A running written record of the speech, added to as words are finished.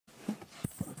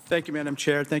Thank you, Madam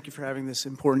Chair. Thank you for having this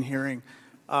important hearing.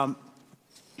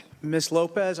 Ms.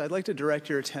 Lopez, I'd like to direct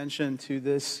your attention to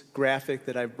this graphic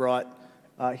that I've brought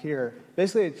here.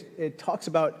 Basically, it talks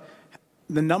about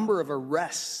the number of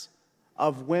arrests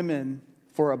of women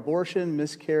for abortion,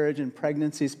 miscarriage, and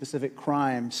pregnancy-specific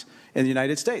crimes in the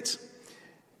United States.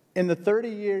 In the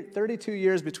 32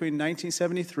 years between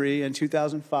 1973 and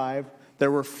 2005,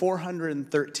 there were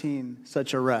 413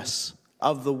 such arrests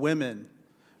of the women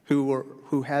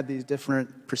who had these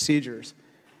different procedures.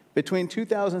 Between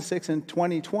 2006 and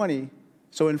 2020,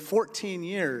 so in 14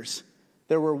 years,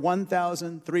 there were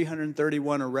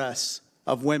 1,331 arrests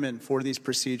of women for these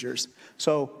procedures.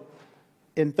 So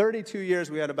in 32 years,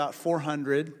 we had about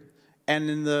 400, and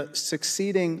in the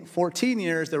succeeding 14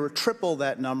 years, there were triple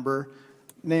that number,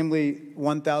 namely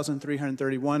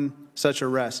 1,331 such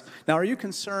arrests. Now, are you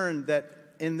concerned that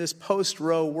in this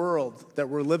post-Roe world that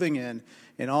we're living in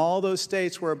all those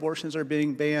states where abortions are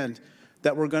being banned,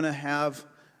 that we're going to have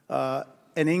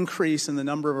an increase in the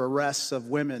number of arrests of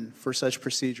women for such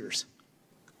procedures?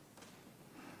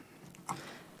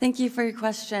 Thank you for your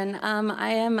question.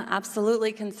 I am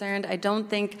absolutely concerned. I don't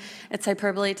think it's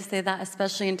hyperbole to say that,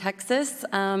 especially in Texas.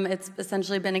 It's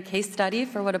essentially been a case study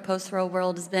for what a post-Roe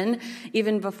world has been,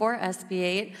 even before SB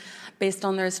 8, based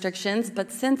on the restrictions.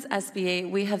 But since SB 8,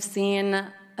 we have seen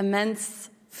immense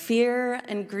fear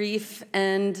and grief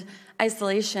and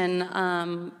isolation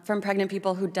from pregnant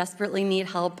people who desperately need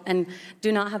help and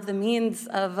do not have the means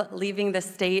of leaving the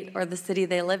state or the city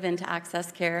they live in to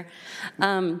access care.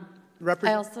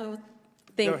 I also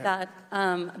think that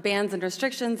bans and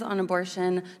restrictions on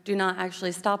abortion do not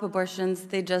actually stop abortions.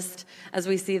 They just, as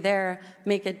we see there,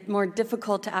 make it more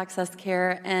difficult to access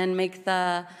care and make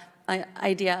the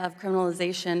idea of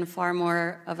criminalization far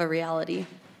more of a reality.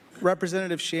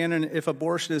 Representative Shannon, if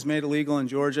abortion is made illegal in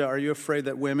Georgia, are you afraid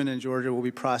that women in Georgia will be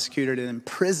prosecuted and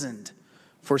imprisoned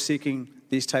for seeking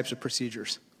these types of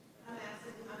procedures? I'm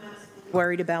absolutely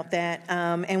worried about that.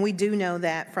 And we do know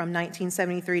that from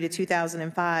 1973 to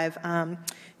 2005,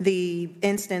 the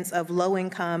instance of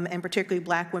low-income and particularly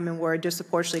black women were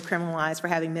disproportionately criminalized for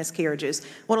having miscarriages.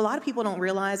 What a lot of people don't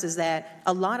realize is that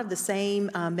a lot of the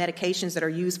same medications that are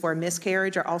used for a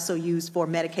miscarriage are also used for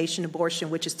medication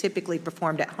abortion, which is typically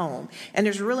performed at home. And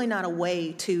there's really not a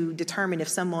way to determine if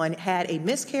someone had a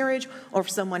miscarriage or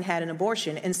if someone had an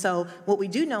abortion. And so what we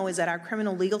do know is that our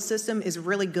criminal legal system is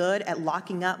really good at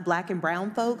locking up black and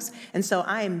brown folks. And so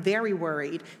I am very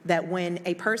worried that when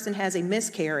a person has a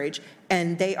miscarriage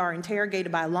and they are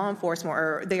interrogated by law enforcement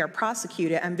or they are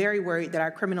prosecuted, I'm very worried that our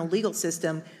criminal legal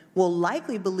system will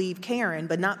likely believe Karen,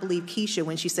 but not believe Keisha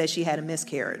when she says she had a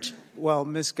miscarriage. Well,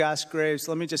 Ms. Goss-Graves,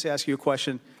 let me just ask you a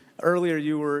question. Earlier,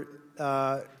 you were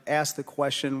asked the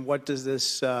question, what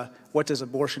does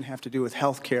abortion have to do with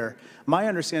health care? My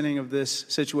understanding of this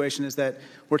situation is that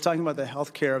we're talking about the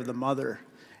health care of the mother.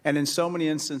 And in so many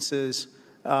instances,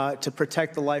 to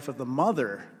protect the life of the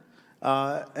mother,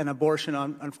 an abortion,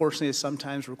 unfortunately, is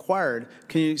sometimes required.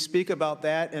 Can you speak about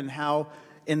that and how,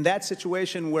 in that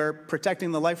situation where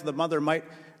protecting the life of the mother might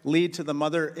lead to the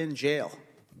mother in jail?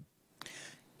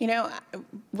 You know,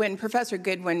 when Professor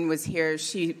Goodwin was here,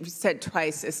 she said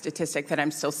twice a statistic that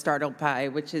I'm still startled by,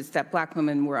 which is that black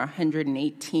women were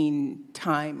 118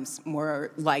 times more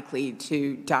likely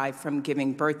to die from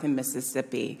giving birth in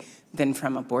Mississippi than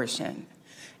from abortion.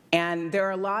 And there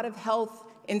are a lot of health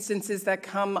instances that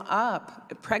come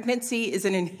up. Pregnancy is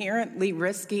an inherently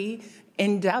risky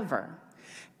endeavor.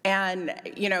 And,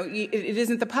 you know, it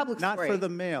isn't the public story. Not for the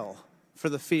male, for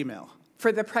the female.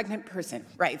 For the pregnant person,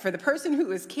 right. For the person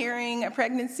who is carrying a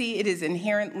pregnancy, it is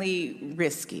inherently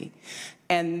risky.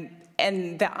 And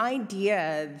the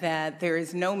idea that there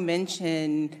is no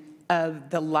mention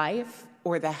of the life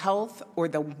or the health or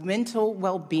the mental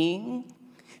well-being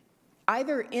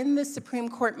either in the Supreme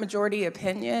Court majority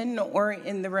opinion or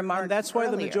in the remarks. And that's why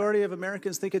the majority of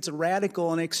Americans think it's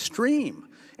radical and extreme.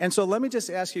 And so let me just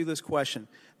ask you this question.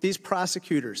 These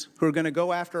prosecutors who are going to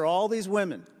go after all these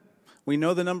women, we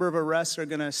know the number of arrests are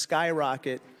going to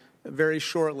skyrocket very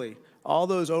shortly. All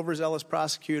those overzealous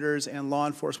prosecutors and law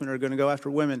enforcement are going to go after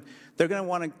women. They're going to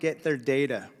want to get their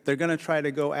data. They're going to try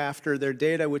to go after their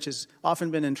data, which has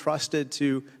often been entrusted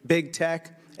to big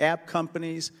tech, app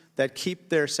companies that keep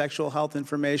their sexual health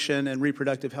information and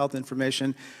reproductive health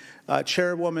information.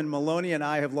 Chairwoman Maloney and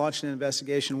I have launched an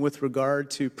investigation with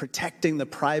regard to protecting the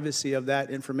privacy of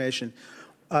that information.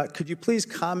 Could you please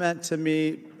comment to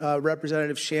me,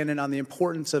 Representative Shannon, on the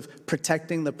importance of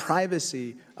protecting the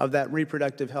privacy of that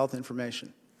reproductive health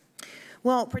information?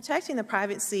 Well, protecting the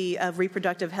privacy of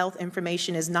reproductive health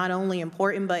information is not only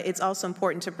important, but it's also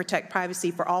important to protect privacy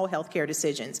for all healthcare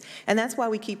decisions. And that's why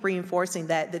we keep reinforcing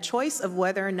that the choice of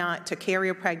whether or not to carry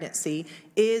a pregnancy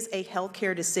is a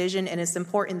healthcare decision, and it's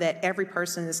important that every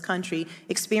person in this country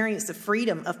experience the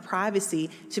freedom of privacy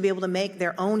to be able to make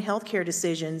their own healthcare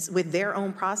decisions with their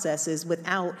own processes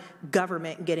without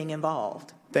government getting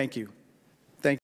involved. Thank you.